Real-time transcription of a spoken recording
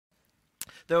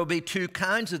There will be two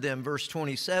kinds of them. Verse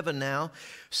 27 now.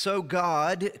 So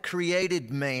God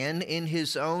created man in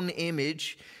his own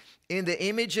image. In the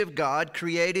image of God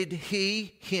created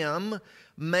he him.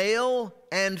 Male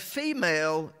and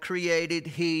female created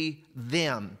he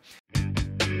them.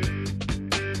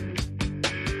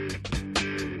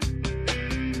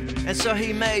 And so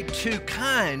he made two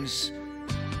kinds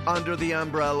under the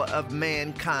umbrella of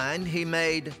mankind. He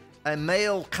made a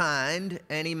male kind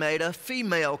and he made a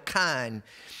female kind.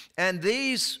 And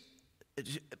these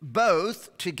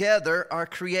both together are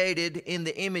created in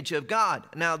the image of God.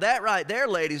 Now that right there,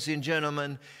 ladies and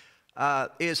gentlemen,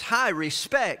 is high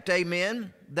respect,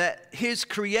 amen? That his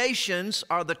creations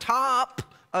are the top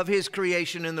of his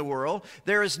creation in the world.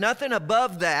 There is nothing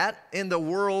above that in the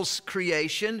world's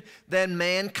creation than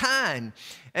mankind.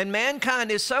 And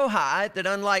mankind is so high that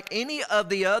unlike any of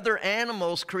the other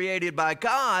animals created by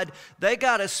God, they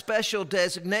got a special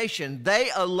designation. They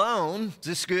alone, is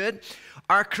this good,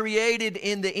 are created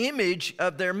in the image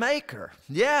of their Maker.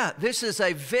 Yeah, this is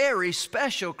a very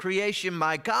special creation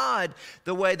by God,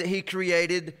 the way that he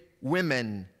created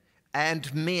women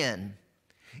and men.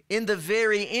 In the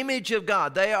very image of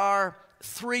God, they are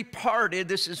three-parted.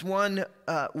 This is one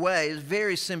way, a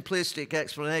very simplistic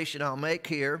explanation I'll make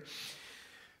here,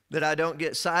 that I don't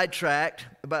get sidetracked,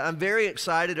 but I'm very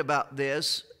excited about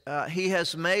this. He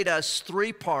has made us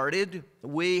three-parted.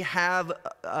 We have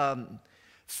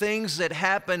things that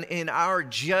happen in our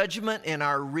judgment, in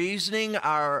our reasoning,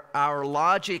 our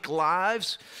logic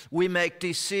lives. We make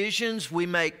decisions, we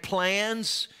make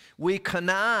plans, we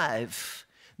connive.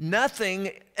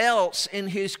 Nothing else in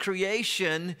his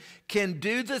creation can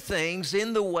do the things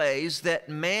in the ways that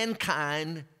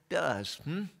mankind does.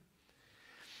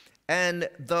 And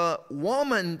the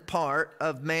woman part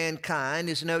of mankind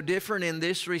is no different in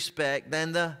this respect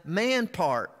than the man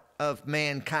part of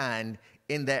mankind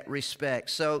in that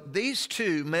respect. So these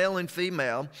two, male and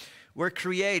female, were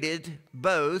created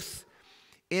both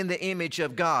in the image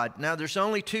of God. Now there's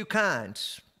only two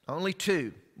kinds, only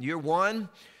two. You're one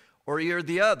or you're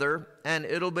the other, and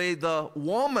it'll be the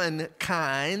woman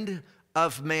kind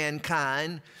of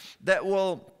mankind that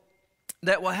will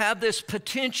have this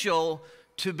potential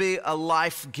to be a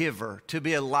life giver,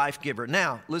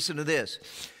 Now, listen to this.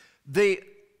 The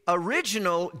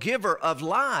original giver of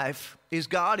life is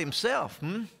God himself.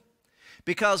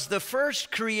 Because the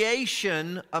first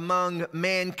creation among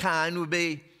mankind would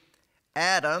be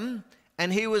Adam,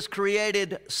 and he was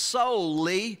created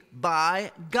solely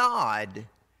by God.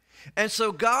 And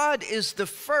so God is the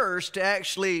first to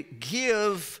actually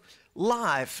give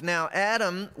life. Now,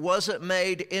 Adam wasn't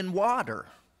made in water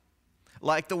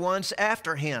like the ones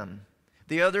after him.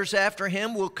 The others after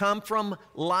him will come from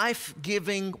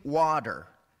life-giving water.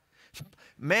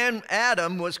 Man,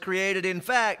 Adam, was created, in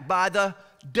fact, by the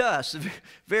dust, the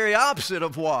very opposite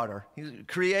of water. He was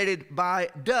created by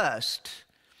dust.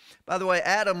 By the way,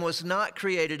 Adam was not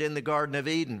created in the Garden of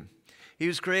Eden. He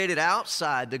was created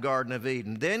outside the Garden of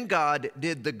Eden. Then God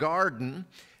did the garden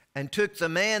and took the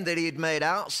man that he had made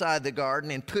outside the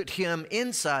garden and put him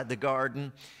inside the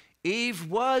garden. Eve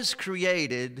was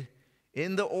created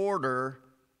in the order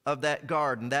of that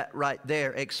garden. That right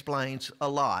there explains a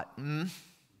lot.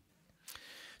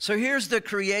 So here's the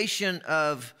creation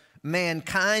of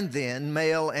mankind then,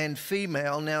 male and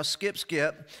female. Now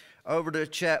skip over to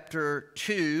chapter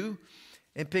 2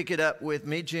 and pick it up with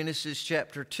me. Genesis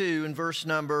chapter 2 and verse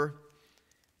number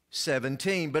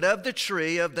 17. But of the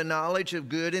tree of the knowledge of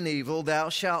good and evil thou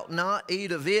shalt not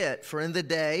eat of it, for in the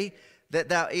day that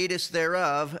thou eatest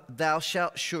thereof thou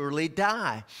shalt surely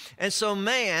die. And so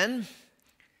mankind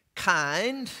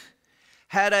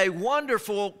had a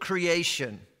wonderful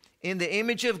creation in the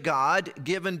image of God,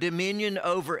 given dominion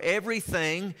over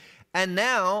everything, and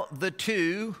now the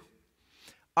two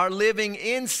are living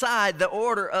inside the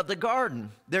order of the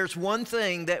garden. There's one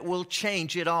thing that will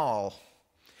change it all,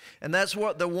 and that's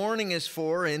what the warning is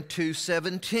for in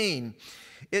 2:17.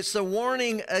 It's the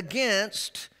warning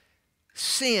against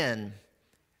sin.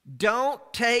 Don't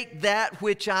take that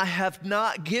which I have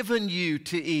not given you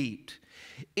to eat.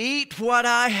 Eat what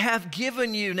I have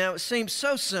given you. Now, it seems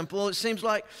so simple. It seems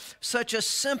like such a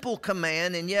simple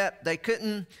command, and yet they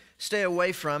couldn't stay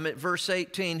away from it. Verse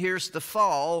 18, here's the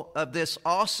fall of this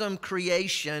awesome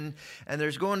creation, and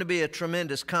there's going to be a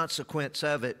tremendous consequence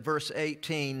of it. Verse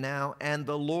 18 now, and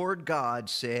the Lord God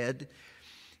said,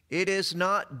 it is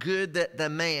not good that the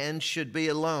man should be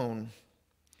alone.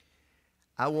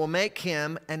 I will make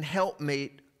him an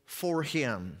helpmeet for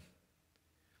him.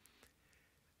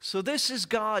 So this is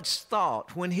God's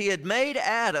thought. When he had made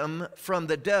Adam from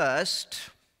the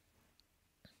dust,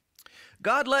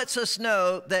 God lets us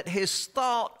know that his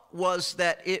thought was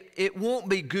that it won't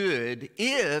be good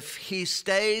if he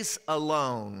stays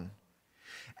alone.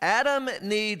 Adam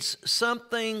needs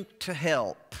something to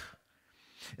help.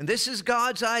 And this is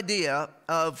God's idea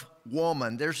of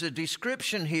woman. There's a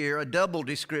description here, a double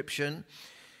description.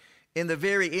 In the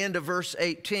very end of verse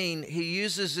 18, he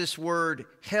uses this word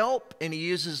help and he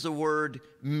uses the word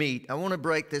meet. I want to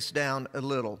break this down a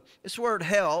little. This word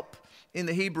help in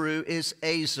the Hebrew is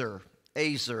azer.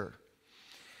 Azer.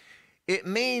 It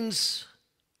means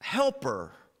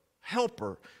helper,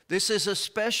 helper. This is a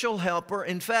special helper.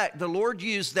 In fact, the Lord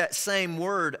used that same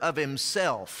word of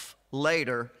himself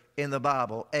later in the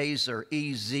Bible, azer,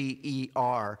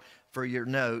 E-Z-E-R, for your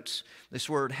notes, this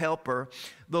word helper.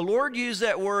 The Lord used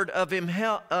that word of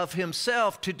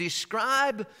himself to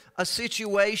describe a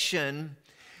situation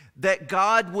that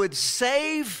God would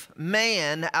save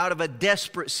man out of a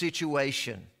desperate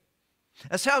situation.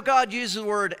 That's how God uses the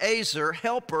word azer,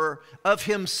 helper, of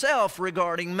himself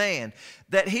regarding man.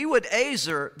 That he would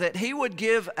azer, that he would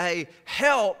give a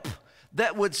help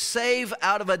that would save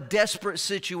out of a desperate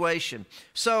situation.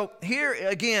 So here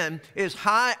again is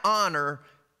high honor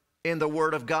in the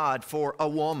Word of God for a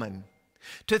woman.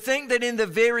 To think that in the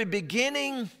very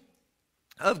beginning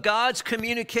of God's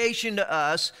communication to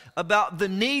us about the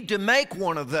need to make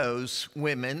one of those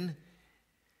women,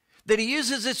 that he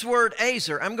uses this word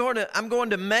azer. I'm going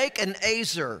to make an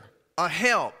azer, a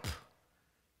help.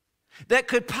 That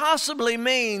could possibly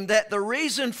mean that the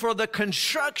reason for the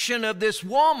construction of this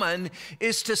woman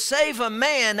is to save a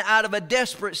man out of a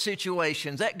desperate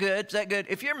situation. Is that good? Is that good?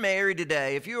 If you're married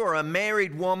today, if you are a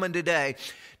married woman today,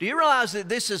 do you realize that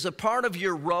this is a part of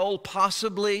your role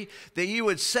possibly, that you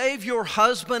would save your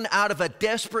husband out of a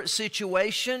desperate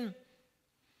situation?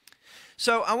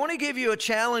 So I want to give you a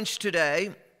challenge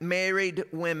today, married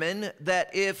women, that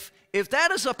if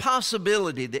that is a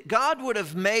possibility, that God would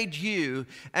have made you,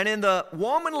 and in the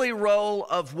womanly role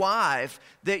of wife,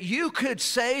 that you could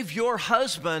save your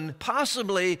husband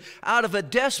possibly out of a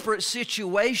desperate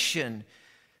situation,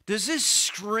 does this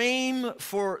scream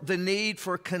for the need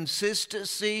for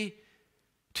consistency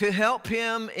to help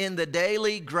him in the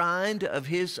daily grind of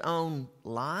his own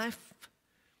life?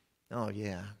 Oh,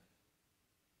 yeah.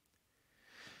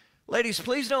 Ladies,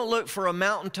 please don't look for a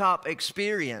mountaintop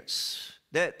experience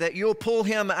that you'll pull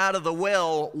him out of the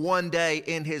well one day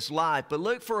in his life, but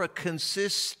look for a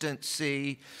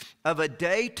consistency of a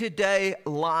day-to-day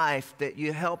life that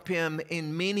you help him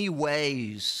in many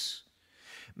ways.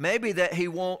 Maybe that he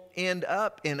won't end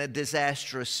up in a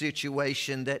disastrous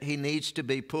situation that he needs to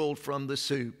be pulled from the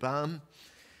soup. But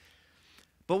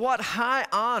what high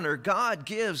honor God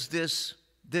gives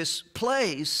this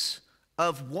place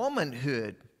of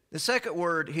womanhood. The second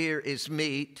word here is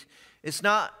meet. It's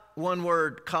not one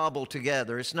word cobbled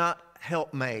together. It's not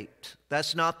helpmate.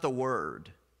 That's not the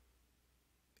word.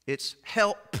 It's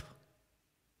help,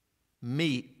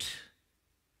 meet.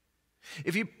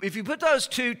 If you put those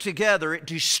two together, it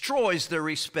destroys the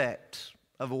respect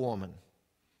of a woman.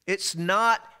 It's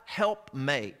not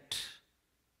helpmate.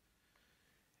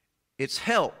 It's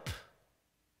help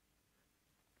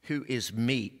who is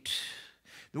meet.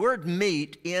 The word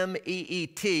meet,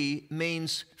 M-E-E-T,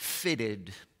 means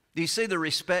fitted. Do you see the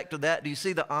respect of that? Do you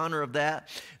see the honor of that?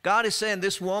 God is saying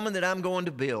this woman that I'm going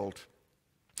to build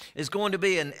is going to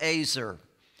be an azer,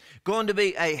 going to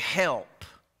be a help,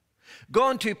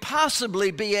 going to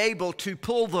possibly be able to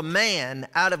pull the man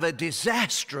out of a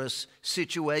disastrous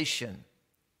situation.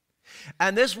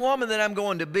 And this woman that I'm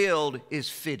going to build is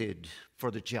fitted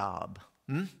for the job.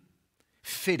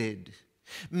 Fitted.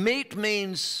 Meet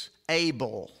means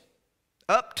able,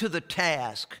 up to the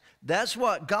task. That's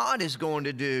what God is going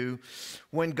to do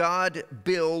when God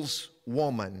builds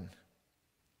woman.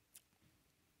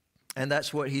 And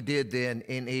that's what he did then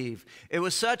in Eve. It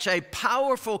was such a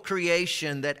powerful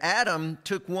creation that Adam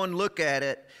took one look at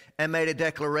it and made a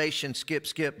declaration.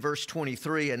 Skip, verse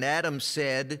 23. And Adam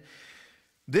said,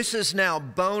 "This is now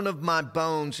bone of my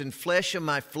bones and flesh of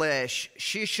my flesh.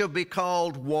 She shall be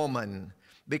called woman,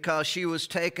 because she was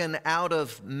taken out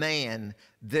of man.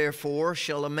 Therefore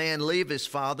shall a man leave his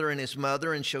father and his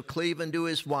mother, and shall cleave unto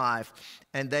his wife,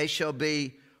 and they shall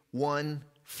be one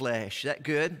flesh." Is that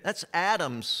good? That's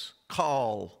Adam's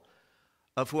call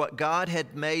of what God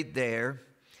had made there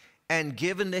and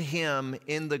given to him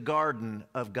in the garden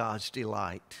of God's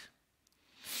delight.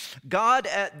 God,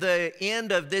 at the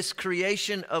end of this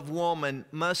creation of woman,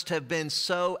 must have been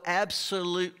so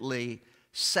absolutely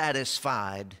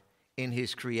satisfied in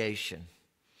his creation.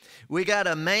 We got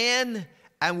a man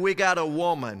and we got a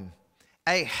woman,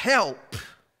 a help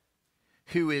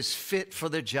who is fit for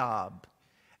the job,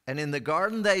 And in the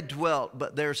garden they dwelt,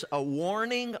 but there's a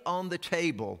warning on the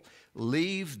table.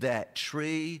 Leave that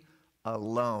tree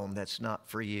alone. That's not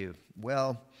for you.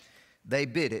 Well, they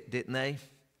bit it, didn't they?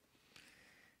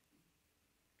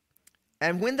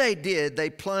 And when they did,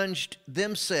 they plunged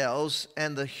themselves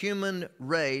and the human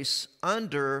race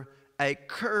under a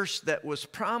curse that was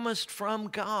promised from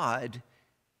God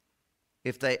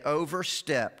if they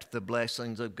overstepped the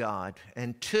blessings of God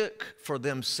and took for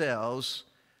themselves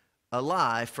a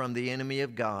lie from the enemy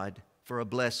of God for a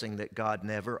blessing that God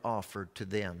never offered to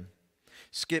them.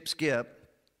 Skip.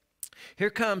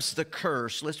 Here comes the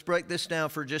curse. Let's break this down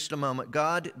for just a moment.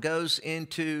 God goes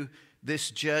into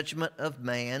this judgment of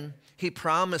man. He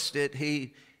promised it.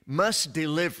 He must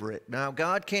deliver it. Now,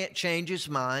 God can't change his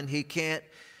mind. He can't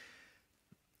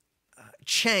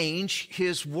change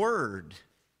his word.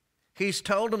 He's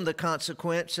told him the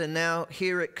consequence, and now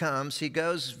here it comes. He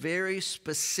goes very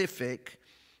specific,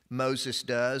 Moses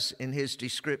does, in his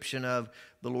description of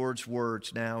the Lord's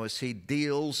words now as he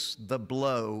deals the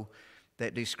blow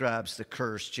that describes the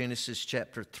curse. Genesis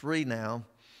chapter 3 now.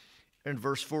 In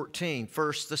verse 14,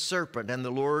 first the serpent, and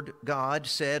the Lord God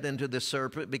said unto the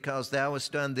serpent, because thou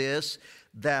hast done this,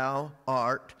 thou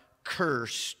art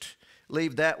cursed.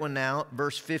 Leave that one out.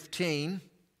 Verse 15,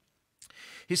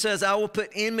 he says, I will put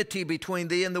enmity between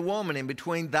thee and the woman, and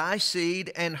between thy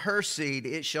seed and her seed.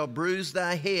 It shall bruise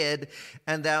thy head,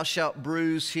 and thou shalt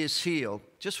bruise his heel.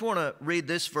 Just want to read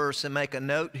this verse and make a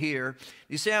note here.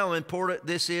 You see how important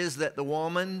this is, that the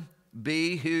woman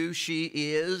be who she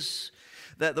is?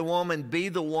 That the woman be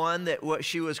the one that what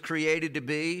she was created to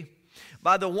be.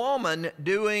 By the woman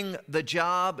doing the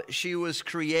job she was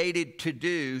created to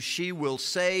do, she will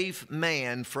save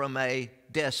man from a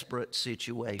desperate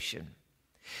situation.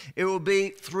 It will be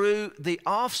through the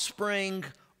offspring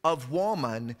of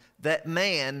woman that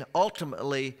man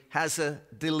ultimately has a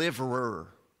deliverer.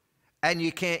 And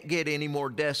you can't get any more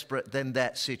desperate than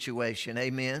that situation.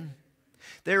 Amen?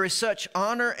 There is such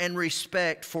honor and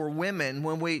respect for women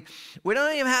when we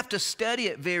don't even have to study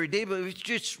it very deeply. We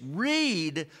just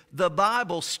read the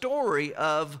Bible story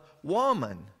of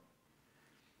woman.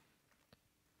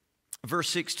 Verse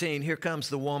 16, here comes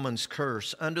the woman's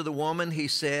curse. Unto the woman he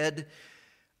said,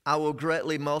 I will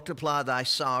greatly multiply thy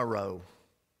sorrow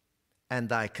and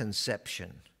thy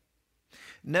conception.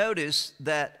 Notice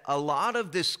that a lot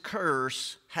of this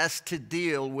curse has to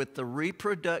deal with the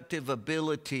reproductive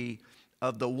ability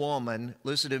of the woman,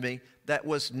 listen to me, that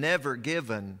was never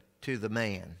given to the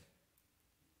man.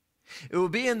 It will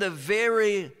be in the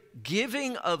very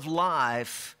giving of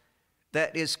life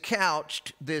that is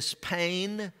couched this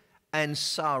pain and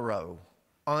sorrow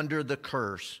under the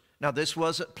curse. Now, this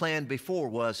wasn't planned before,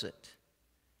 was it?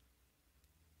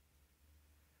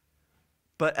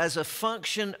 But as a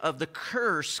function of the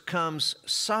curse comes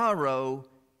sorrow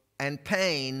and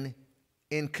pain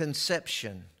in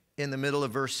conception. In the middle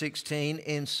of verse 16,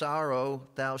 in sorrow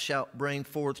thou shalt bring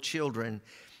forth children,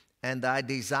 and thy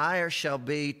desire shall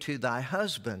be to thy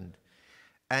husband,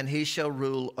 and he shall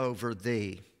rule over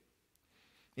thee.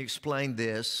 Explain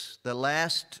this. The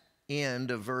last end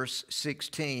of verse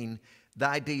 16,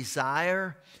 thy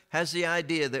desire has the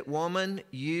idea that, woman,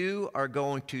 you are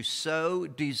going to so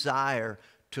desire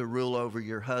to rule over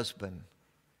your husband.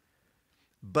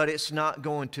 But it's not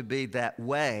going to be that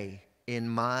way in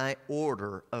my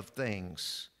order of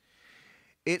things.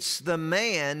 It's the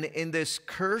man in this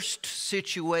cursed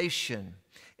situation,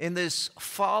 in this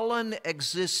fallen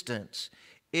existence.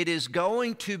 It is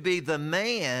going to be the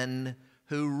man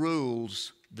who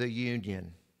rules the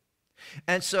union.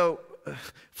 And so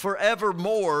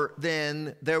forevermore,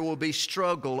 then, there will be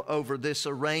struggle over this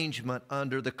arrangement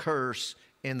under the curse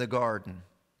in the garden.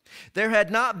 There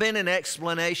had not been an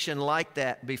explanation like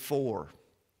that before.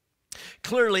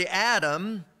 Clearly,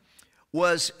 Adam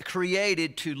was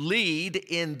created to lead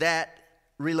in that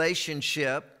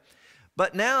relationship,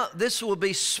 but now this will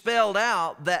be spelled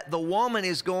out that the woman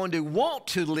is going to want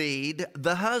to lead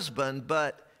the husband,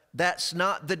 but that's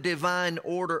not the divine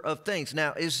order of things.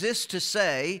 Now, is this to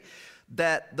say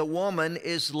that the woman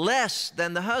is less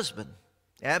than the husband?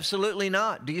 Absolutely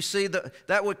not. Do you see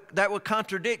that would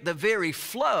contradict the very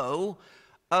flow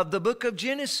of the book of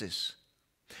Genesis?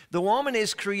 The woman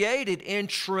is created in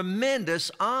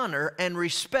tremendous honor and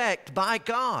respect by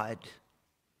God.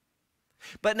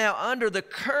 But now under the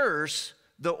curse,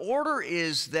 the order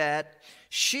is that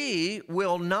she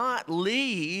will not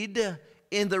lead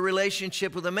in the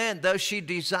relationship with the man, though she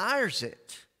desires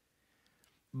it.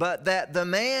 But that the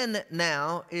man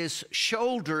now is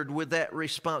shouldered with that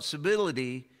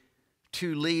responsibility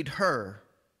to lead her.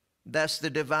 That's the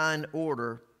divine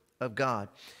order of God.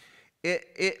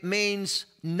 It means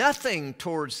nothing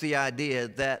towards the idea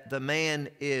that the man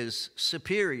is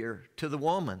superior to the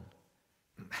woman.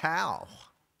 How?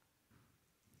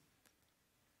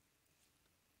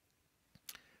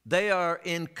 They are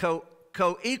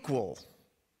co-equal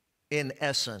in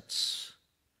essence.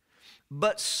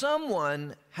 But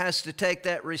someone has to take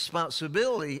that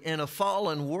responsibility in a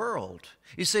fallen world.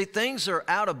 You see, things are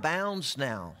out of bounds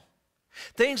now.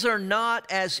 Things are not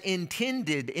as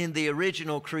intended in the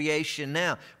original creation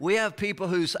now. We have people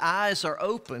whose eyes are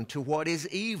open to what is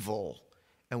evil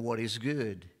and what is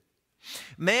good.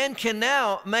 Man can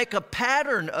now make a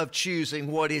pattern of choosing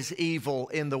what is evil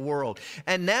in the world.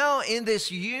 And now in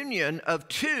this union of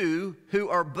two who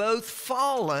are both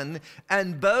fallen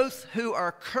and both who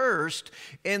are cursed,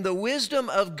 in the wisdom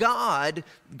of God,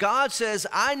 God says,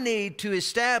 I need to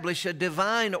establish a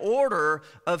divine order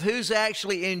of who's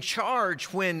actually in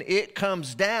charge when it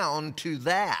comes down to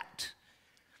that.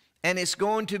 And it's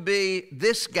going to be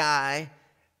this guy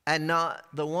and not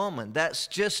the woman. That's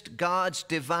just God's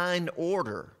divine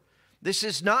order. This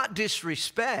is not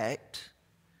disrespect.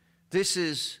 This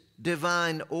is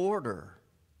divine order.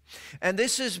 And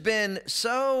this has been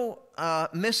so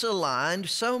misaligned,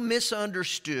 so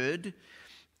misunderstood.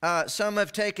 Some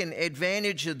have taken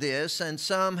advantage of this, and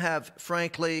some have,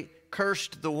 frankly,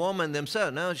 cursed the woman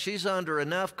themselves. No, she's under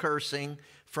enough cursing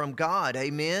from God,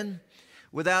 amen,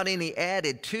 without any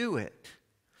added to it.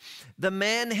 The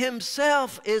man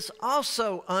himself is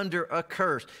also under a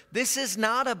curse. This is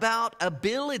not about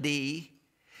ability,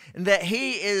 that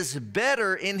he is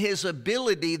better in his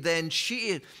ability than she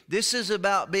is. This is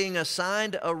about being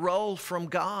assigned a role from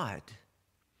God.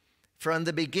 From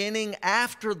the beginning,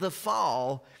 after the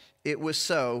fall, it was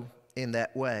so in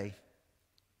that way.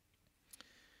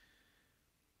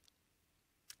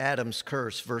 Adam's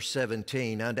curse, verse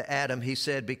 17. Unto Adam he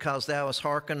said, because thou hast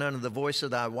hearkened unto the voice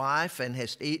of thy wife, and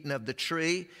hast eaten of the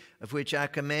tree of which I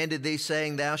commanded thee,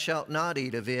 saying, thou shalt not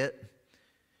eat of it,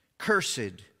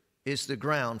 cursed is the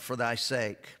ground for thy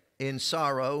sake. In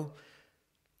sorrow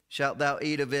shalt thou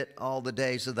eat of it all the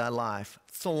days of thy life.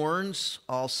 Thorns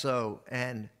also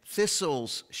and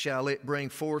thistles shall it bring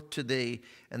forth to thee,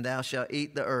 and thou shalt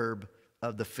eat the herb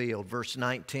of the field. Verse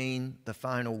 19, the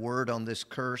final word on this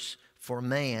curse. For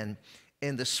man,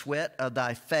 in the sweat of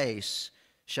thy face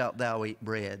shalt thou eat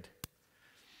bread.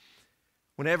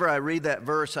 Whenever I read that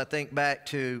verse, I think back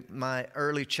to my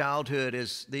early childhood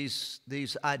as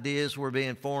these ideas were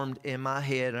being formed in my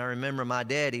head. And I remember my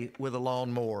daddy with a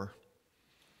lawnmower.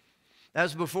 That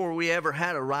was before we ever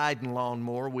had a riding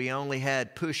lawnmower. We only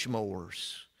had push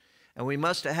mowers. And we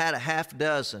must have had a half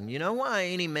dozen. You know why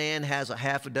any man has a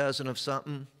half a dozen of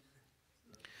something?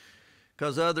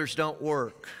 Because others don't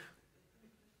work.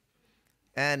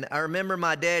 And I remember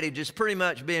my daddy just pretty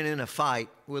much being in a fight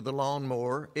with the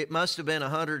lawnmower. It must have been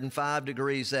 105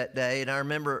 degrees that day. And I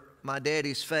remember my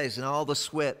daddy's face, and all the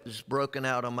sweat was broken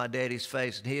out on my daddy's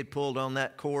face. And he had pulled on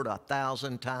that cord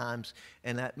 1,000 times,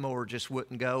 and that mower just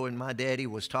wouldn't go. And my daddy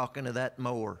was talking to that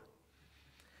mower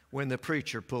when the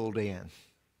preacher pulled in.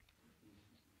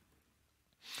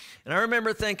 And I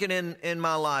remember thinking in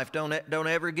my life, don't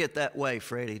ever get that way,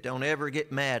 Freddie. Don't ever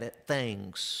get mad at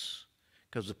things,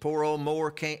 because the poor old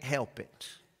mower can't help it.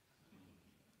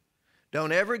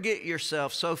 Don't ever get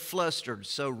yourself so flustered,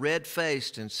 so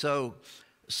red-faced, and so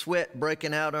sweat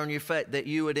breaking out on your face that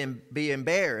you would be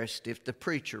embarrassed if the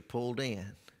preacher pulled in.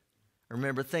 I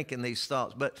remember thinking these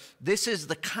thoughts. But this is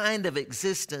the kind of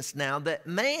existence now that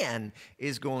man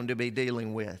is going to be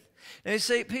dealing with. And you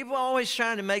see, people are always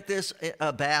trying to make this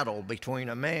a battle between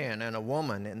a man and a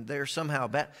woman, and they're somehow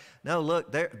no,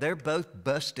 look, they're both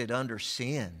busted under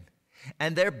sin.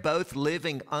 And they're both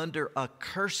living under a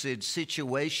cursed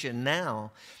situation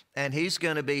now. And he's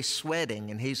going to be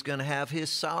sweating, and he's going to have his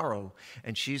sorrow,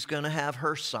 and she's going to have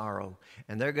her sorrow.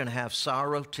 And they're going to have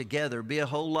sorrow together. It'd be a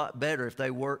whole lot better if they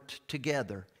worked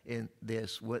together in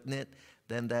this, wouldn't it,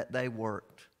 than that they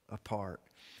worked apart.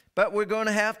 But we're going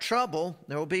to have trouble.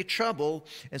 There will be trouble.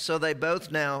 And so they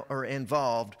both now are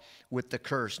involved with the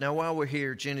curse. Now, while we're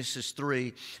here, Genesis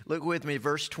 3, look with me,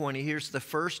 verse 20. Here's the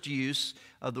first use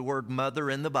of the word mother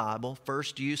in the Bible.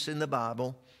 First use in the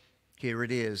Bible. Here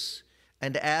it is.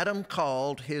 And Adam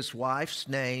called his wife's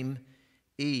name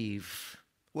Eve.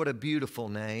 What a beautiful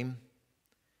name.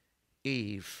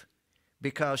 Eve.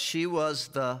 Because she was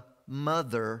the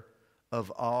mother of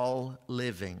all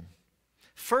living.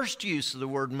 First use of the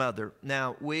word mother.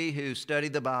 Now, we who study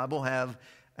the Bible have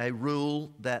a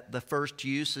rule that the first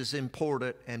use is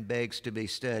important and begs to be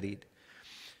studied.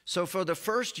 So for the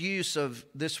first use of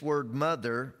this word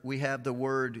mother, we have the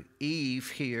word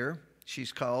Eve here.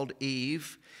 She's called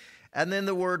Eve. And then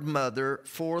the word mother,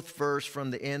 fourth verse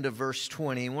from the end of verse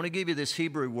 20. I want to give you this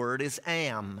Hebrew word is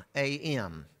am,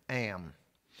 A-M, am.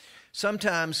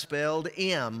 Sometimes spelled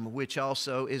M, which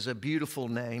also is a beautiful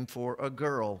name for a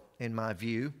girl, in my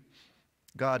view.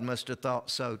 God must have thought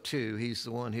so too. He's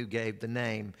the one who gave the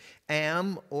name.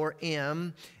 Am or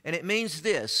M, and it means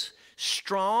this,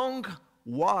 strong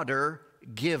water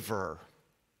giver.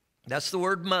 That's the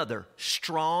word mother,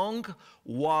 strong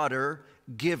water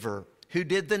giver. Who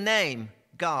did the name?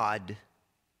 God.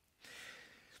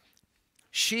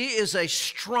 She is a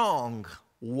strong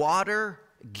water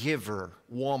giver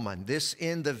woman. This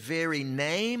in the very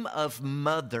name of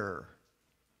mother.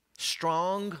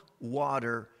 Strong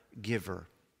water giver.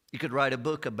 You could write a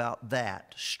book about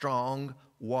that. Strong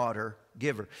water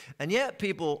giver. And yet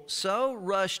people so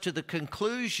rush to the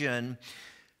conclusion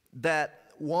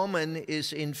that woman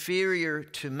is inferior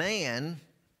to man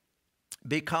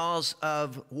because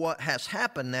of what has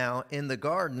happened now in the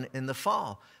garden in the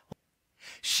fall.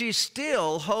 She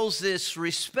still holds this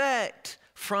respect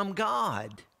from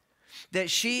God, that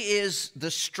she is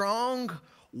the strong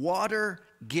water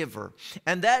giver.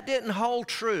 And that didn't hold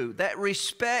true. That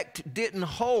respect didn't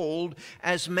hold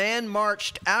as man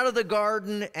marched out of the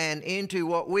garden and into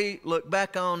what we look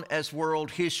back on as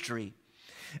world history.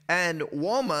 And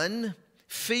woman,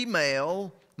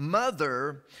 female,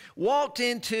 mother walked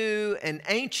into an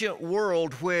ancient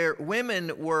world where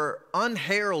women were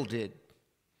unheralded,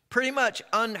 pretty much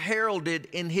unheralded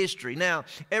in history. Now,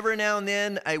 every now and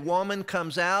then a woman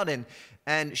comes out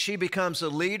and she becomes a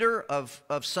leader of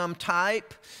some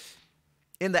type.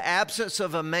 In the absence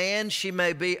of a man, she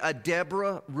may be a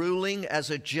Deborah ruling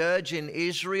as a judge in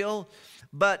Israel.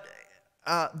 But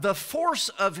the force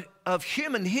of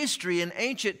human history in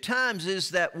ancient times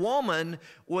is that woman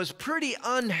was pretty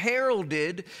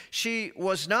unheralded. She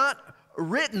was not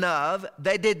written of.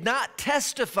 They did not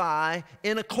testify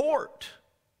in a court.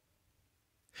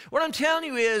 What I'm telling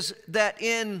you is that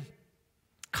in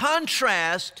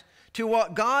contrast to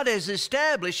what God has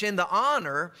established in the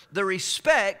honor, the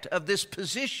respect of this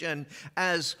position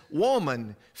as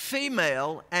woman,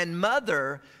 female, and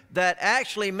mother, that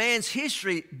actually man's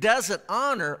history doesn't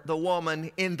honor the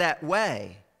woman in that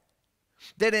way.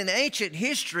 That in ancient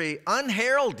history,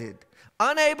 unheralded,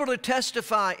 unable to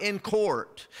testify in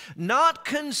court, not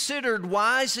considered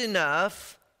wise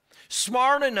enough,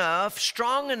 smart enough,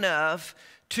 strong enough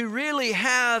to really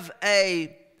have an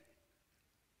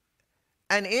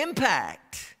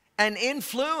impact, an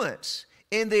influence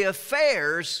in the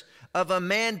affairs of a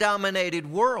man-dominated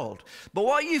world. But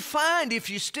what you find if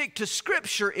you stick to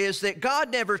Scripture is that God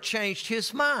never changed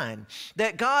His mind,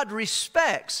 that God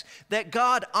respects, that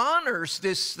God honors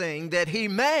this thing that He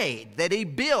made, that He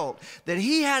built, that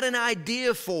He had an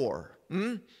idea for.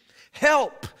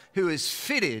 Help who is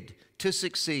fitted to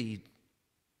succeed.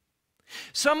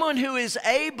 Someone who is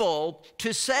able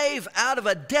to save out of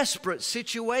a desperate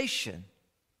situation.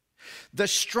 The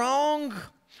strong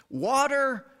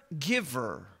water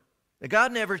giver.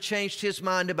 God never changed His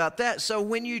mind about that. So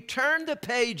when you turn the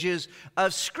pages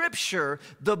of Scripture,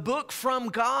 the book from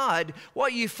God,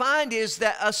 what you find is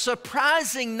that a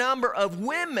surprising number of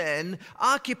women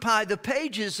occupy the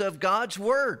pages of God's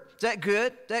Word. Is that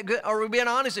good? Is that good? Are we being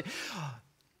honest?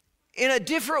 In a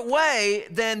different way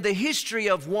than the history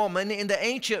of woman in the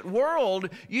ancient world,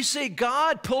 you see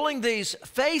God pulling these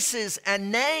faces and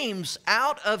names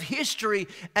out of history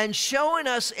and showing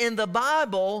us in the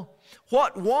Bible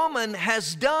what woman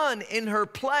has done in her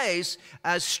place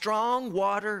as strong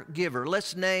water giver.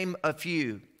 Let's name a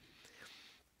few.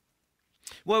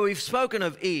 Well, we've spoken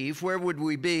of Eve. Where would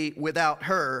we be without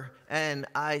her? And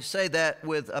I say that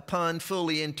with a pun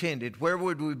fully intended. Where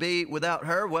would we be without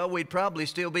her? Well, we'd probably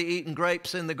still be eating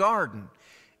grapes in the garden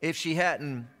if she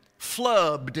hadn't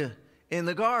flubbed in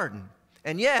the garden.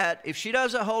 And yet, if she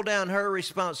doesn't hold down her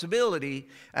responsibility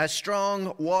as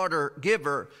strong water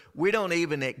giver, we don't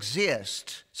even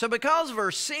exist. So because of her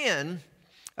sin,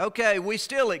 okay, we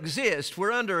still exist.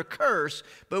 We're under a curse,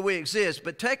 but we exist.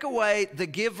 But take away the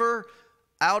giver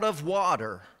out of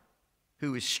water,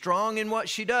 who is strong in what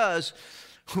she does,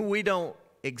 we don't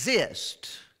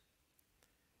exist.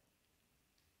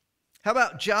 How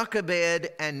about Jochebed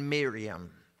and Miriam?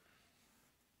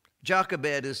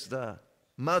 Jochebed is the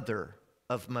mother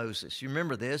of Moses. You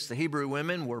remember this? The Hebrew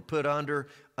women were put under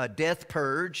a death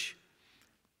purge.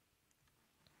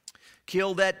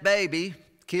 Kill that baby,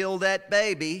 kill that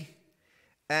baby.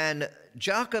 And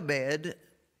Jochebed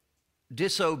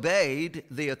disobeyed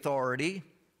the authority.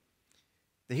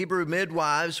 The Hebrew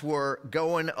midwives were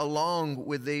going along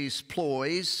with these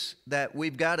ploys that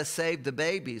we've got to save the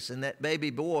babies. And that baby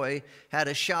boy had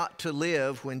a shot to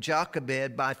live when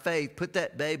Jochebed, by faith, put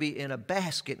that baby in a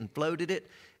basket and floated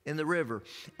it in the river.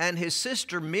 And his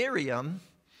sister Miriam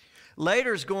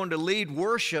later is going to lead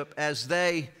worship as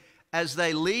they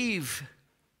leave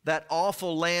that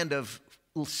awful land of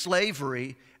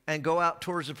slavery and go out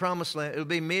towards the promised land. It'll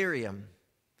be Miriam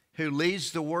who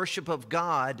leads the worship of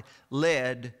God,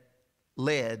 led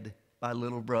by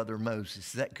little brother Moses.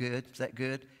 Is that good? Is that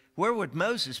good? Where would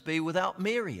Moses be without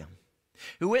Miriam,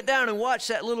 who went down and watched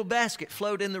that little basket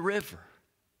float in the river,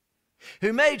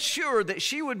 who made sure that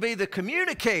she would be the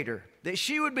communicator, that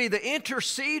she would be the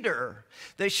interceder,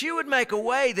 that she would make a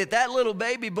way that that little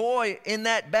baby boy in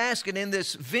that basket, in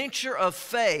this venture of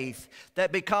faith,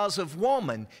 that because of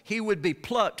woman, he would be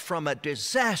plucked from a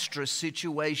disastrous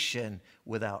situation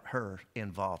without her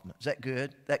involvement. Is that good?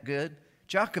 Is that good?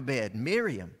 Jochebed,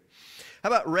 Miriam. How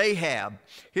about Rahab?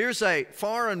 Here's a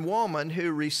foreign woman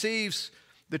who receives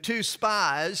the two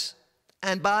spies,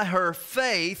 and by her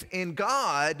faith in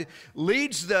God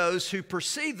leads those who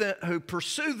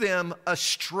pursue them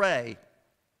astray.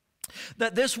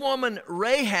 That this woman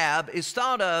Rahab is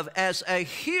thought of as a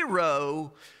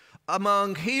hero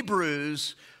among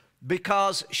Hebrews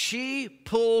because she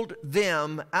pulled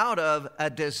them out of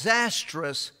a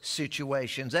disastrous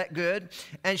situation. Is that good?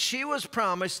 And she was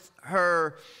promised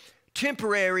her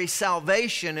temporary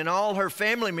salvation and all her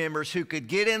family members who could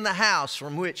get in the house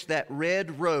from which that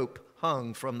red rope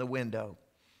hung from the window.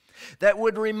 That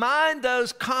would remind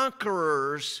those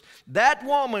conquerors, that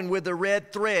woman with the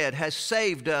red thread has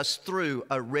saved us through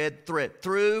a red thread,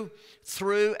 through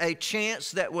a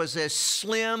chance that was as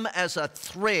slim as a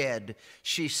thread.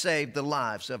 She saved the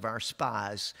lives of our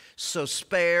spies. So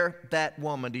spare that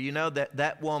woman. Do you know that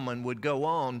that woman would go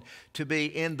on to be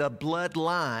in the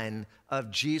bloodline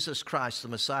of Jesus Christ the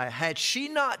Messiah? Had she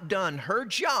not done her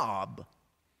job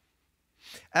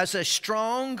as a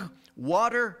strong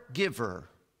water giver,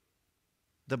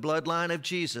 the bloodline of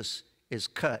Jesus is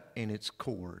cut in its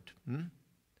cord.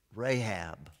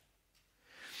 Rahab.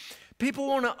 People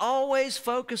want to always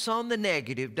focus on the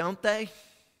negative, don't they?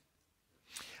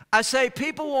 I say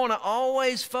people want to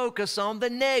always focus on the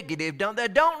negative, don't they?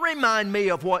 Don't remind me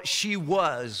of what she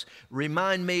was.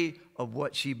 Remind me of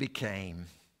what she became.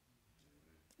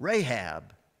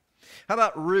 Rahab. How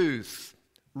about Ruth?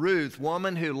 Ruth,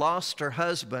 woman who lost her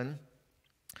husband,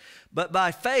 but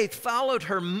by faith followed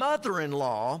her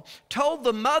mother-in-law, told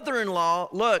the mother-in-law,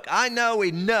 look, I know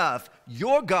enough.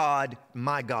 Your God,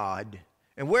 my God.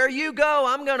 And where you go,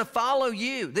 I'm going to follow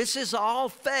you. This is all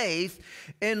faith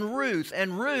in Ruth.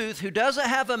 And Ruth, who doesn't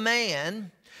have a man,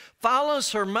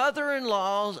 follows her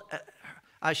mother-in-law's,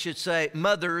 I should say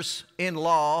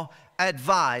mother's-in-law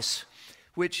advice,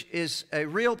 which is a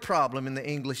real problem in the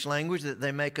English language that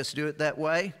they make us do it that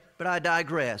way. But I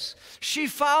digress. She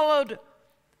followed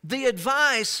the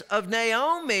advice of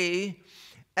Naomi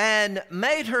and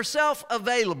made herself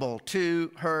available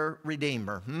to her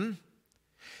Redeemer.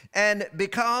 And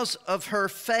because of her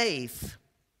faith,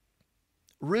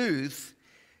 Ruth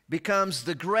becomes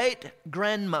the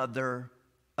great-grandmother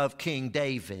of King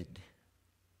David.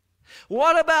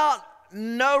 What about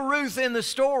no Ruth in the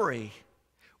story?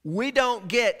 We don't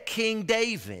get King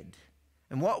David.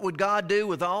 And what would God do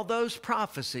with all those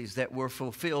prophecies that were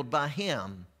fulfilled by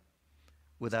him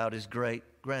without his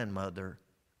great-grandmother,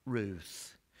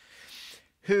 Ruth,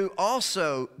 who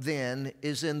also then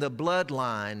is in the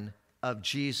bloodline of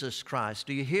Jesus Christ?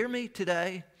 Do you hear me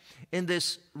today? In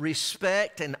this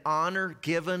respect and honor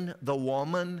given the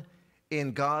woman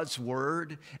in God's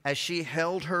Word as she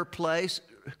held her place,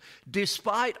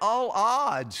 despite all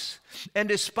odds and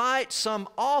despite some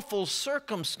awful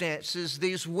circumstances,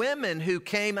 these women who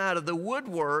came out of the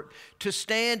woodwork to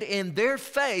stand in their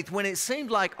faith when it seemed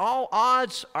like all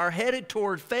odds are headed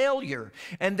toward failure.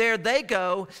 And there they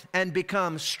go and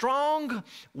become strong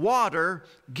water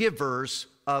givers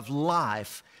of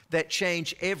life that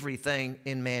change everything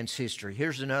in man's history.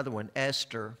 Here's another one,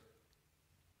 Esther.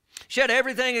 She had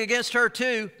everything against her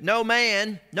too. No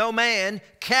man,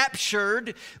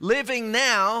 captured, living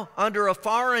now under a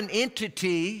foreign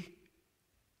entity.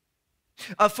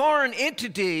 A foreign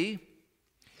entity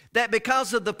that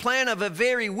because of the plan of a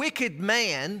very wicked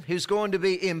man who's going to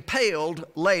be impaled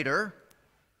later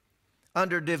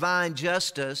under divine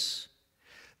justice,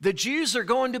 the Jews are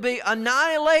going to be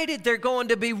annihilated. They're going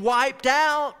to be wiped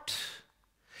out.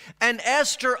 And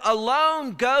Esther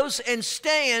alone goes and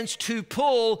stands to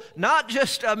pull not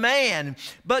just a man,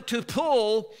 but to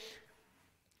pull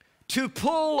to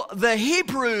pull the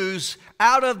Hebrews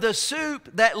out of the soup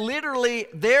that literally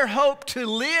their hope to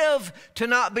live, to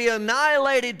not be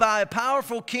annihilated by a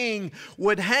powerful king,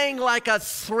 would hang like a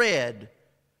thread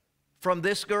from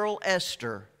this girl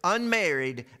Esther,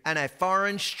 unmarried and a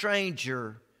foreign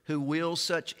stranger who wields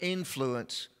such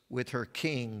influence with her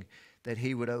king that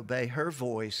he would obey her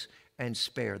voice and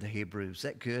spare the Hebrews. Is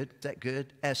that good? Is that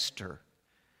good? Esther.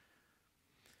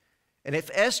 And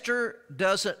if Esther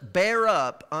doesn't bear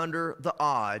up under the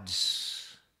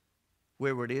odds,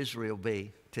 where would Israel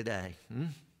be today?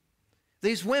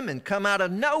 These women come out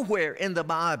of nowhere in the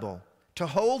Bible to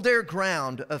hold their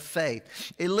ground of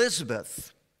faith.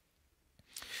 Elizabeth,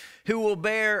 who will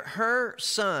bear her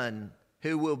son,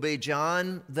 who will be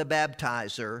John the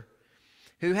Baptizer,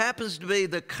 who happens to be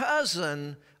the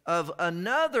cousin of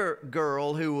another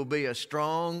girl who will be a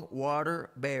strong water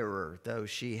bearer, though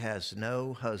she has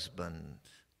no husband.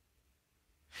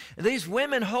 These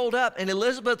women hold up, and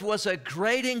Elizabeth was a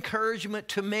great encouragement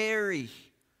to Mary,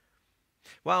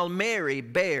 while Mary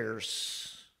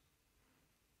bears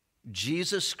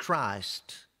Jesus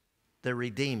Christ, the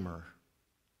Redeemer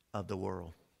of the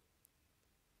world.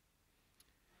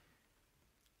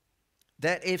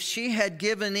 That if she had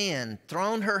given in,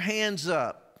 thrown her hands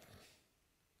up,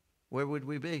 where would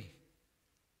we be?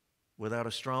 Without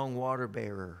a strong water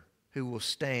bearer who will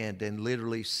stand and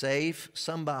literally save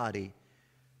somebody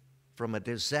from a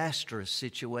disastrous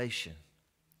situation.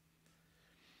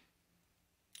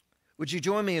 Would you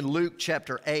join me in Luke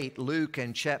chapter 8? Luke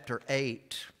and chapter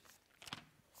 8.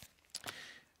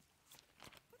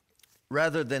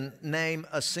 Rather than name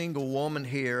a single woman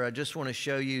here, I just want to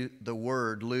show you the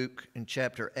word, Luke in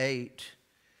chapter 8.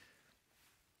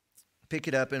 Pick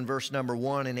it up in verse number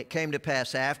 1. And it came to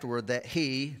pass afterward that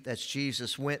he, that's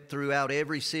Jesus, went throughout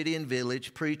every city and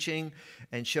village, preaching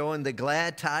and showing the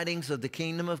glad tidings of the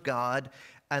kingdom of God,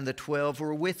 and the 12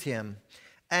 were with him.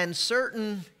 And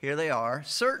certain, here they are,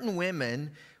 certain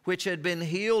women which had been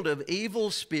healed of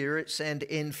evil spirits and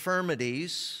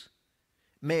infirmities,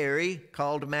 Mary,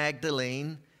 called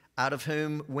Magdalene, out of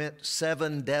whom went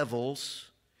 7 devils,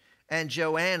 and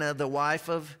Joanna, the wife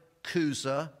of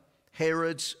Chuza,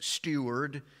 Herod's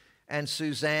steward, and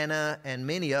Susanna, and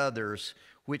many others,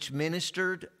 which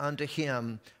ministered unto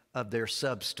him of their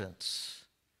substance.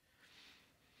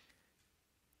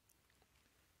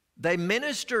 They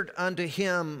ministered unto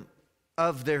him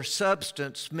of their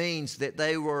substance means that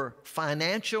they were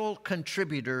financial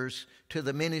contributors to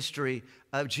the ministry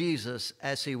of Jesus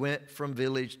as he went from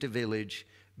village to village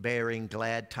bearing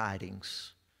glad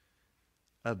tidings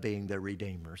of being the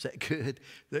Redeemer. Is that good?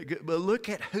 That good? But look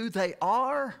at who they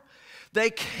are. They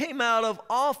came out of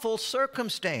awful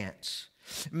circumstance.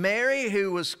 Mary,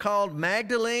 who was called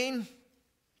Magdalene,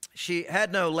 she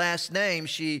had no last name.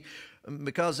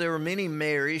 Because there were many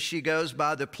Marys, she goes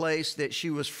by the place that she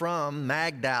was from,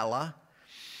 Magdala.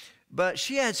 But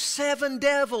she had 7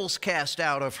 devils cast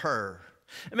out of her.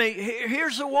 I mean,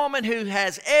 here's a woman who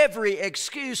has every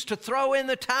excuse to throw in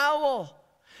the towel.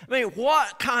 I mean,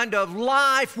 what kind of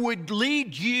life would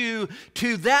lead you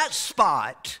to that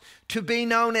spot to be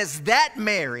known as that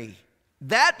Mary,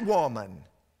 that woman?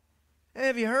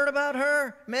 Have you heard about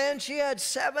her? Man, she had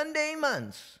 7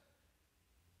 demons.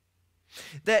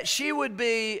 That she would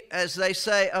be, as they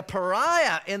say, a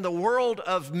pariah in the world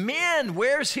of men.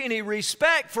 Where's any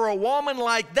respect for a woman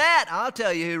like that? I'll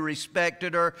tell you who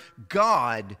respected her.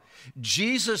 God,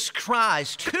 Jesus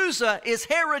Christ. Chuza is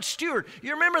Herod's steward.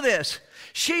 You remember this?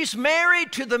 She's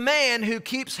married to the man who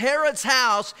keeps Herod's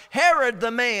house, Herod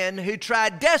the man who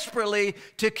tried desperately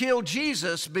to kill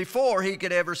Jesus before he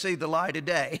could ever see the light of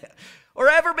day, or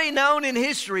ever be known in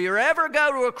history, or ever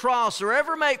go to a cross, or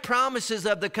ever make promises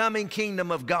of the coming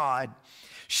kingdom of God.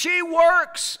 She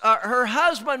works, her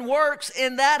husband works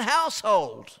in that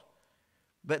household.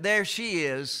 But there she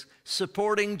is,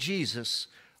 supporting Jesus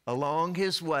along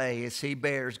his way as he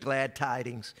bears glad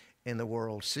tidings in the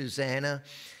world. Susanna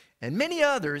and many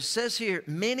others, says here,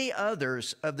 many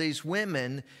others of these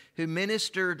women who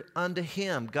ministered unto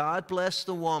him. God bless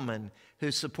the woman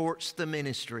who supports the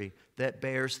ministry that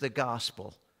bears the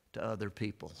gospel to other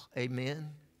people. Amen.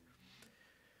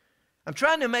 I'm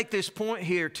trying to make this point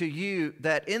here to you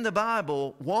that in the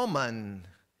Bible, woman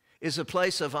is a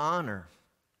place of honor.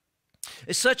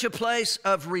 It's such a place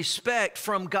of respect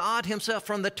from God himself,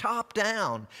 from the top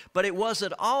down. But it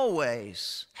wasn't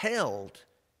always held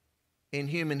in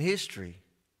human history.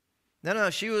 No,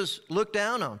 she was looked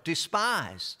down on,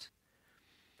 despised.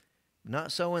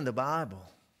 Not so in the Bible.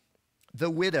 The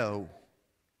widow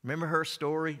Remember her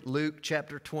story? Luke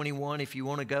chapter 21, if you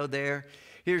want to go there.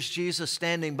 Here's Jesus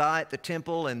standing by at the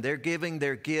temple, and they're giving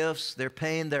their gifts. They're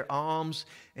paying their alms.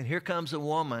 And here comes a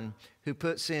woman who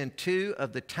puts in 2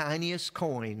 of the tiniest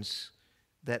coins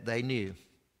that they knew.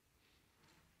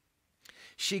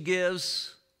 She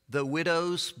gives the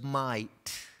widow's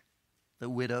mite. The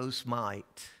widow's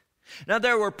mite. Now,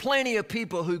 there were plenty of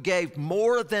people who gave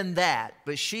more than that,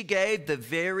 but she gave the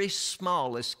very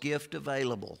smallest gift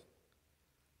available,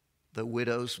 the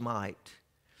widow's mite.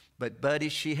 But, buddy,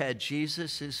 she had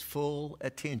Jesus' full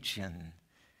attention.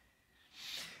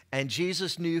 And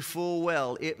Jesus knew full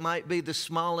well it might be the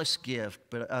smallest gift,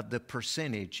 but of the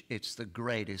percentage, it's the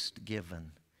greatest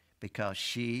given because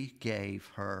she gave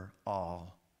her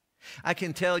all. I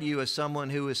can tell you, as someone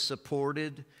who is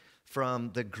supported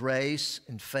from the grace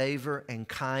and favor and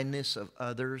kindness of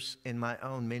others in my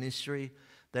own ministry,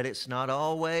 that it's not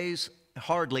always,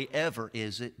 hardly ever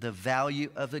is it, the value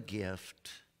of a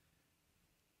gift,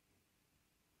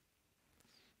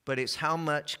 but it's how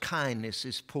much kindness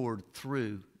is poured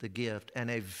through the gift. And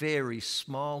a very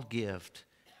small gift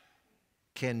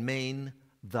can mean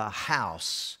the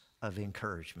house of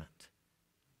encouragement.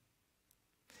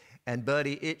 And,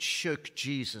 buddy, it shook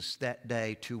Jesus that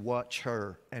day to watch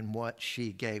her and what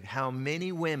she gave. How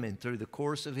many women through the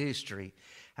course of history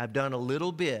have done a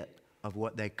little bit of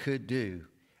what they could do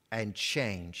and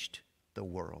changed the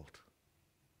world?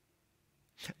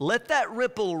 Let that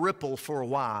ripple for a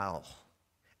while.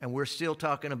 And we're still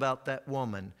talking about that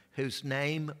woman whose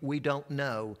name we don't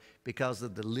know because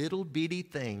of the little bitty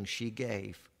thing she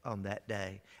gave on that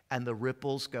day. And the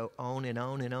ripples go on and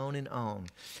on and on and on.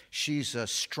 She's a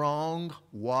strong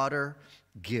water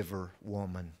giver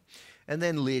woman. And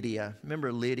then Lydia.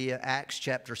 Remember Lydia, Acts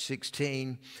chapter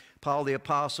 16. Paul the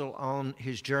apostle on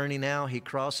his journey now, he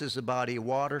crosses a body of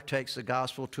water, takes the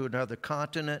gospel to another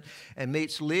continent, and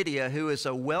meets Lydia, who is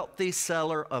a wealthy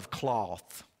seller of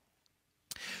cloth.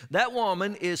 That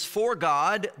woman is for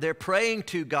God. They're praying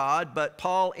to God, but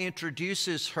Paul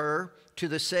introduces her to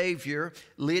the Savior.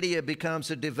 Lydia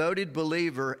becomes a devoted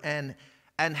believer and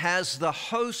has the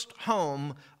host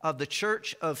home of the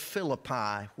church of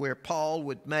Philippi, where Paul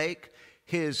would make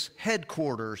his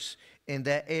headquarters in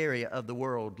that area of the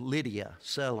world. Lydia,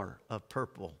 seller of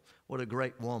purple. What a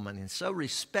great woman, and so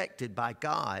respected by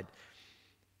God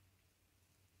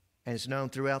and is known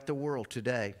throughout the world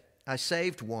today. I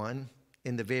saved one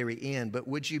in the very end, but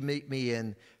would you meet me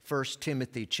in 1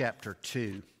 Timothy chapter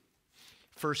 2?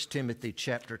 1 Timothy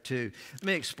chapter 2. Let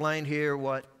me explain here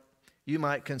what you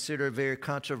might consider a very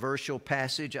controversial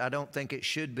passage. I don't think it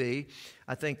should be.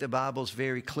 I think the Bible's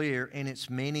very clear in its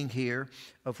meaning here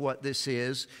of what this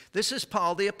is. This is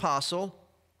Paul the apostle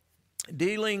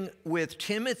dealing with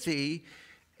Timothy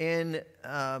in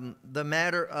the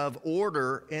matter of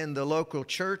order in the local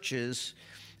churches.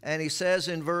 And he says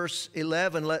in verse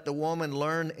 11, let the woman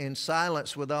learn in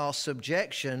silence with all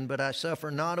subjection, but I suffer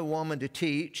not a woman to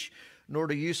teach, nor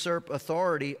to usurp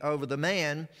authority over the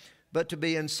man, but to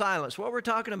be in silence. What we're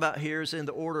talking about here is in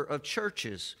the order of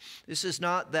churches. This is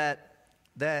not that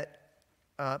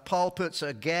Paul puts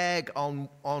a gag on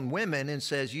women and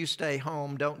says, you stay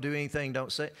home, don't do anything,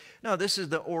 don't say. No, this is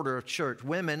the order of church.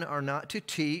 Women are not to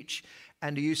teach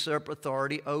and to usurp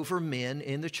authority over men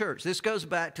in the church. This goes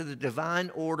back to the divine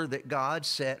order that God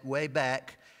set way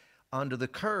back under the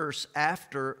curse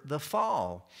after the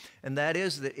fall. And that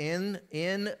is that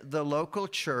in the local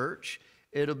church,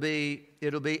 it'll be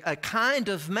a kind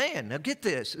of man. Now get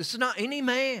this, this is not any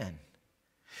man.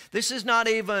 This is not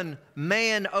even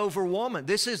man over woman.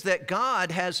 This is that God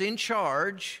has in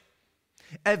charge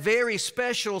a very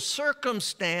special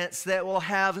circumstance that will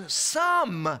have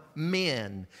some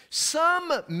men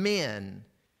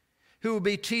who will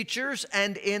be teachers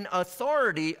and in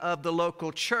authority of the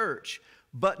local church,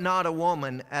 but not a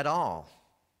woman at all.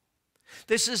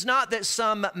 This is not that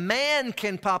some man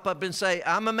can pop up and say,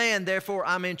 I'm a man, therefore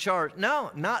I'm in charge.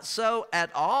 No, not so at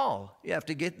all. You have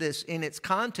to get this in its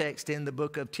context in the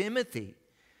book of Timothy.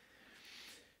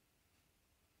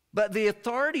 But the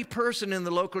authority person in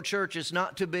the local church is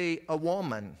not to be a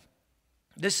woman.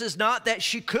 This is not that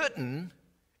she couldn't.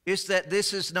 It's that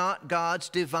this is not God's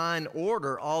divine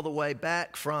order all the way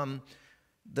back from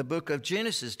the book of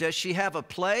Genesis. Does she have a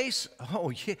place?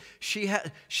 Oh, yeah.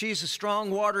 She's a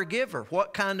strong water giver.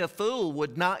 What kind of fool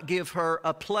would not give her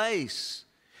a place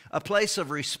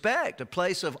of respect, a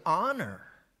place of honor?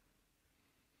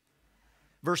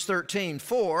 Verse 13,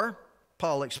 for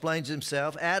Paul explains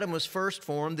himself, Adam was first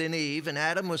formed, then Eve, and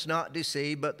Adam was not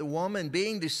deceived, but the woman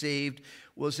being deceived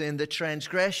was in the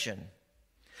transgression.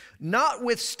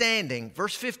 Notwithstanding,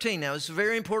 verse 15 now, it's a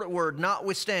very important word,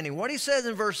 notwithstanding. What he says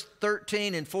in verse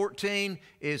 13 and 14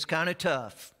 is kind of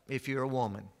tough if you're a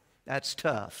woman. That's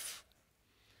tough.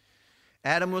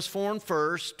 Adam was formed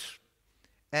first,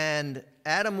 and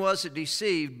Adam wasn't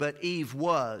deceived, but Eve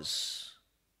was.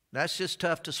 That's just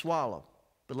tough to swallow.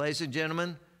 But ladies and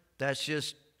gentlemen, that's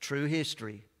just true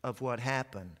history of what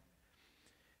happened.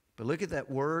 But look at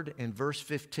that word in verse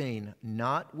 15,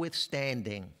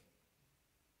 notwithstanding.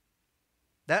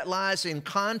 That lies in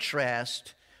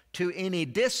contrast to any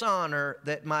dishonor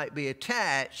that might be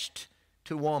attached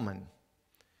to woman,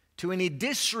 to any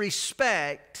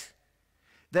disrespect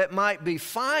that might be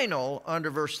final under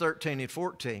verse 13 and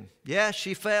 14. Yeah,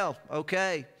 she fell,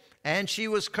 okay, and she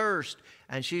was cursed,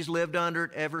 and she's lived under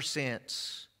it ever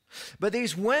since. But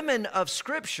these women of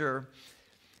Scripture,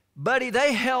 buddy,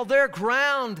 they held their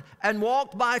ground and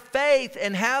walked by faith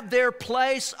and have their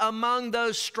place among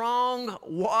those strong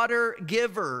water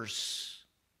givers.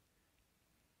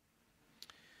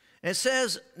 It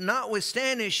says,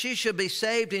 notwithstanding, she shall be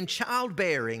saved in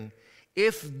childbearing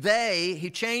if they, he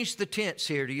changed the tense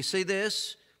here. Do you see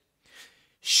this?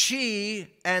 She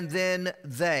and then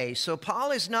they. So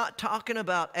Paul is not talking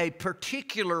about a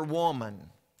particular woman.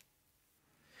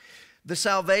 The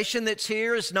salvation that's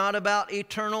here is not about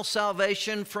eternal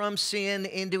salvation from sin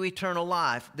into eternal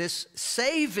life. This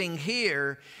saving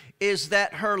here is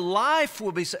that her life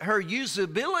will be, her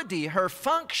usability, her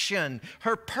function,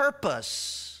 her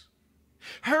purpose,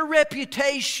 her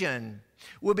reputation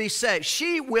will be saved.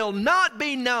 She will not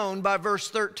be known by verse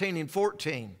 13 and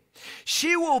 14.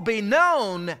 She will be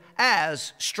known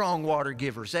as strong water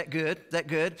giver. Is that good? That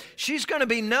good? She's going to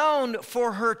be known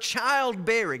for her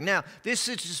childbearing. Now, this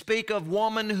is to speak of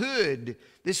womanhood.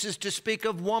 This is to speak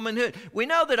of womanhood. We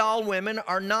know that all women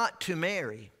are not to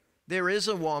marry. There is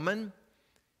a woman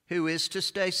who is to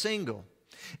stay single,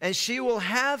 and she will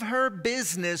have her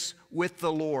business with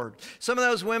the Lord. Some of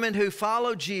those women who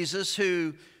followed Jesus,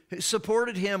 who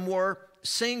supported him, were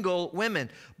single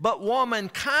women. But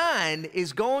womankind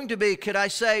is going to be, could I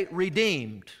say,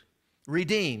 redeemed.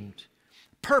 Redeemed.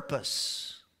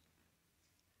 Purpose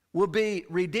will be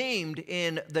redeemed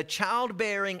in the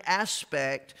childbearing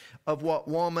aspect of what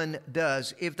woman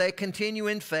does if they continue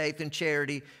in faith and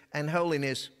charity and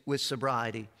holiness with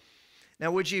sobriety. Now,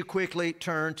 would you quickly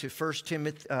turn to 2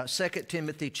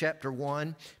 Timothy chapter 1?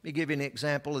 Let me give you an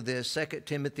example of this. 2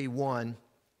 Timothy 1.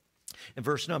 In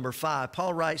verse number 5,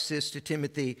 Paul writes this to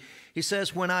Timothy. He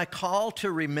says, when I call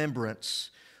to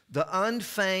remembrance the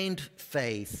unfeigned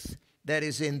faith that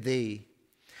is in thee,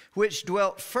 which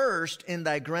dwelt first in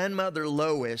thy grandmother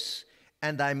Lois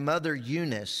and thy mother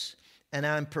Eunice, and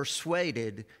I'm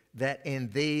persuaded that in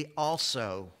thee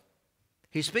also.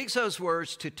 He speaks those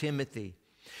words to Timothy.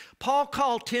 Paul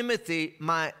called Timothy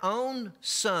my own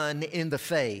son in the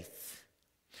faith.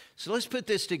 So let's put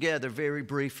this together very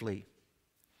briefly.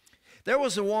 There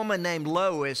was a woman named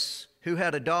Lois who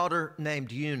had a daughter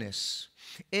named Eunice.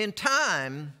 In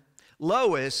time,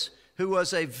 Lois, who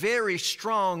was a very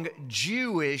strong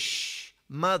Jewish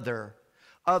mother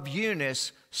of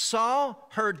Eunice, saw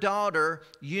her daughter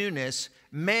Eunice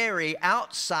marry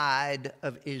outside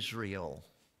of Israel.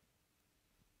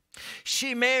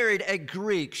 She married a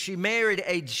Greek. She married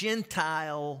a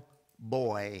Gentile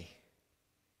boy.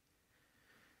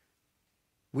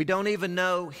 We don't even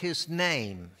know his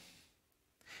name.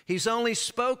 He's only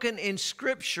spoken in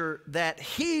Scripture that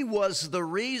he was the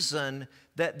reason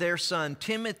that their son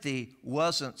Timothy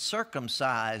wasn't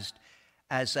circumcised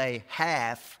as a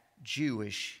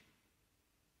half-Jewish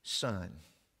son.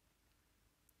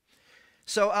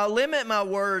 So I'll limit my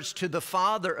words to the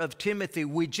father of Timothy.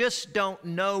 We just don't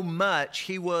know much.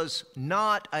 He was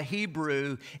not a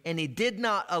Hebrew, and he did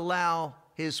not allow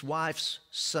his wife's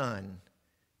son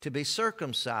to be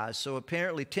circumcised. So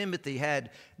apparently Timothy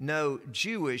had no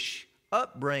Jewish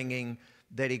upbringing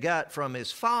that he got from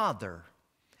his father.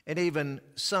 And even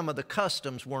some of the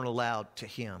customs weren't allowed to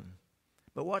him.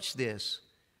 But watch this.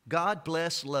 God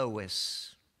bless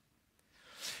Lois.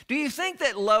 Do you think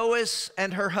that Lois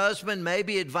and her husband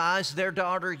maybe advised their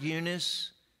daughter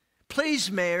Eunice,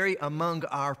 please marry among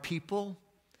our people?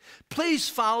 Please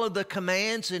follow the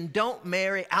commands and don't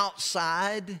marry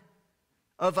outside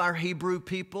of our Hebrew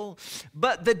people.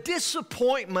 But the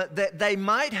disappointment that they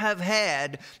might have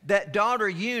had that daughter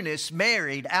Eunice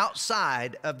married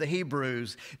outside of the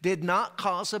Hebrews did not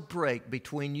cause a break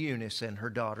between Eunice and her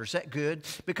daughter. Is that good?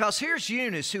 Because here's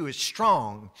Eunice who is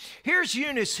strong. Here's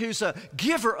Eunice who's a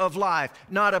giver of life,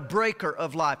 not a breaker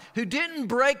of life, who didn't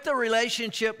break the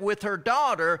relationship with her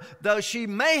daughter, though she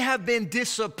may have been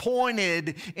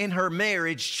disappointed in her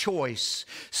marriage choice.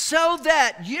 So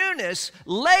that Eunice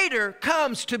later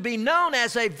comes to be known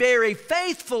as a very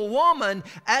faithful woman,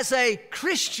 as a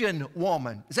Christian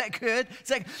woman. Is that good?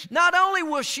 Not only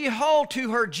will she hold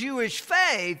to her Jewish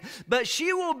faith, but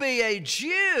she will be a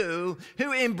Jew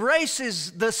who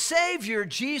embraces the Savior,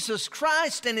 Jesus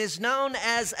Christ, and is known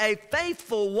as a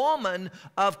faithful woman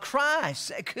of Christ.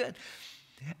 Is that good?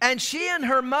 And she and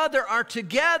her mother are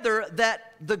together,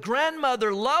 that the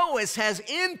grandmother Lois has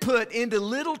input into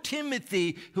little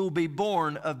Timothy, who will be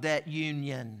born of that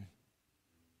union.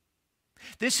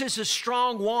 This is a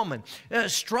strong woman,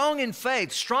 strong in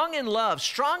faith, strong in love,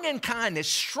 strong in kindness,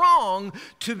 strong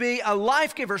to be a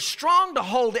life giver, strong to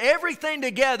hold everything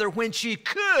together when she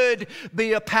could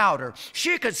be a powder.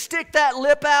 She could stick that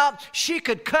lip out. She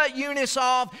could cut Eunice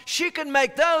off. She could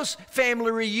make those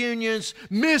family reunions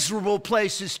miserable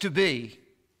places to be.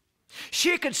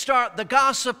 She could start the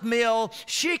gossip mill.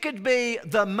 She could be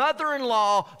the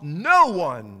mother-in-law no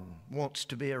one wants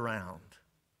to be around.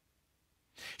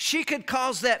 She could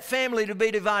cause that family to be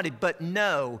divided, but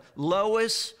no,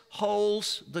 Lois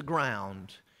holds the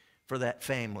ground for that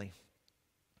family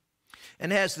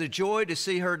and has the joy to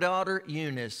see her daughter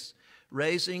Eunice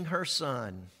raising her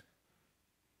son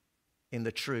in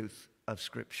the truth of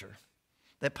Scripture.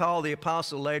 That Paul the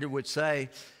Apostle later would say,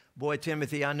 boy,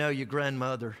 Timothy, I know your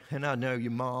grandmother and I know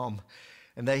your mom,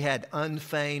 and they had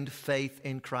unfeigned faith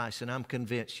in Christ, and I'm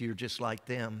convinced you're just like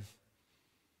them.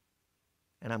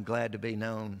 And I'm glad to be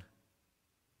known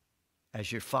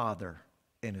as your father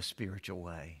in a spiritual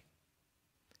way.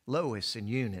 Lois and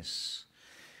Eunice.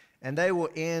 And they will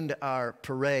end our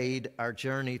parade, our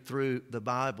journey through the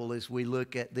Bible, as we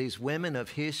look at these women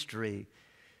of history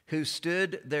who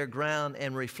stood their ground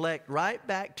and reflect right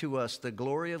back to us the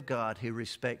glory of God who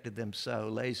respected them so.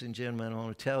 Ladies and gentlemen, I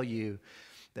want to tell you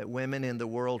that women in the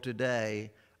world today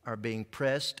are being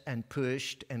pressed and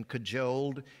pushed and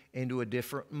cajoled into a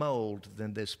different mold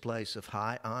than this place of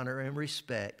high honor and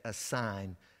respect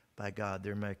assigned by God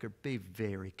their Maker. Be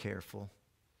very careful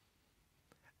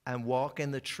and walk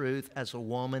in the truth as a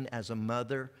woman, as a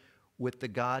mother, with the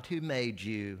God who made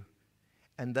you.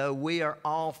 And though we are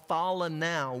all fallen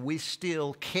now, we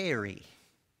still carry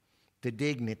the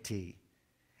dignity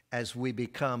as we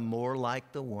become more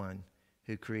like the one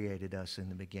who created us in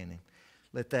the beginning.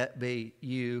 Let that be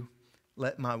you.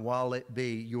 Let my wallet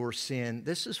be your sin.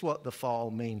 This is what the fall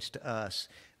means to us.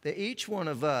 That each one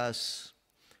of us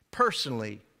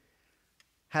personally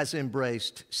has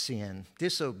embraced sin,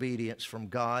 disobedience from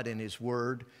God and His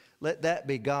Word. Let that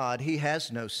be God. He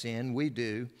has no sin. We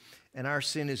do. And our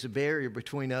sin is a barrier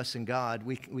between us and God.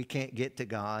 We can't get to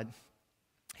God.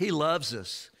 He loves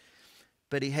us,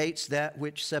 but He hates that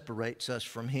which separates us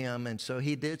from Him, and so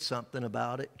He did something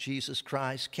about it. Jesus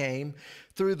Christ came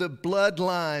through the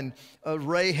bloodline of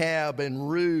Rahab and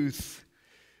Ruth.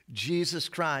 Jesus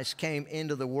Christ came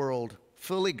into the world,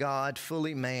 fully God,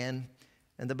 fully man,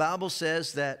 and the Bible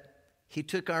says that He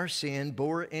took our sin,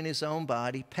 bore it in His own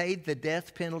body, paid the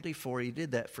death penalty for it. He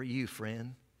did that for you,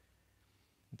 friend.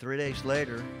 And 3 days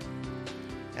later,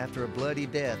 after a bloody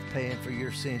death, paying for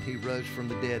your sin, He rose from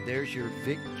the dead. There's your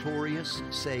victorious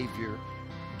Savior,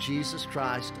 Jesus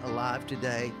Christ, alive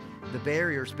today. The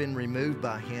barrier's been removed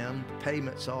by Him. The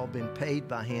payment's all been paid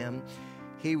by Him.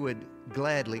 He would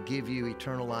gladly give you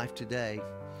eternal life today,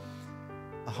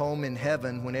 a home in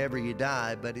heaven whenever you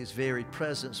die, but His very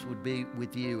presence would be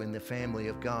with you in the family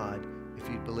of God if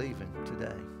you believe Him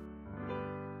today.